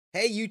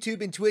Hey,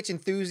 YouTube and Twitch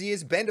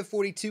enthusiasts,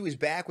 Benda42 is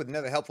back with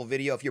another helpful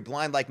video. If you're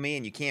blind like me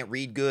and you can't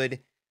read good,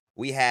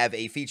 we have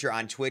a feature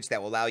on Twitch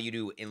that will allow you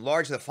to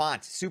enlarge the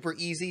font. Super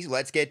easy.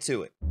 Let's get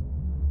to it.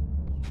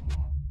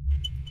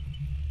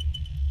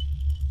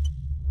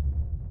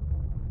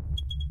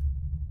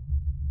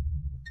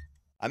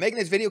 I'm making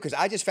this video because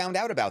I just found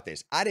out about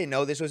this. I didn't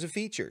know this was a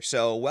feature.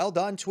 So well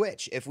done,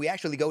 Twitch. If we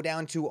actually go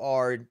down to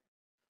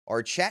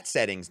our chat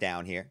settings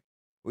down here,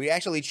 we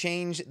actually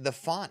change the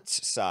font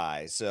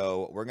size.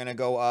 So we're going to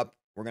go up,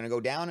 we're going to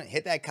go down,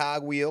 hit that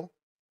cog wheel,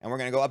 and we're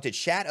going to go up to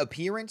chat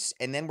appearance,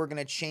 and then we're going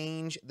to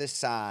change the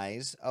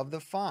size of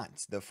the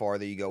font. The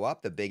farther you go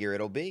up, the bigger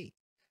it'll be.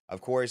 Of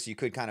course, you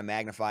could kind of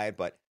magnify it,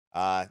 but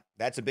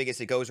that's the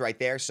biggest it goes right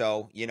there.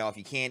 So, you know, if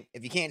you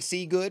can't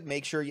see good,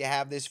 make sure you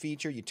have this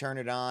feature. You turn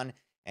it on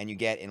and you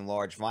get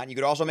enlarged font. You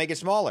could also make it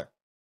smaller.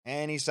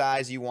 Any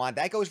size you want.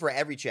 That goes for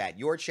every chat,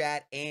 your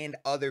chat and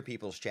other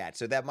people's chat.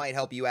 So that might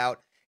help you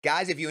out.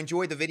 Guys, if you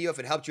enjoyed the video, if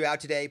it helped you out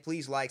today,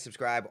 please like,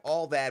 subscribe,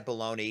 all that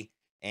baloney.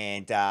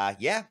 And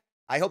yeah,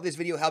 I hope this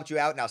video helped you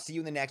out, and I'll see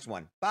you in the next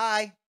one.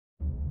 Bye.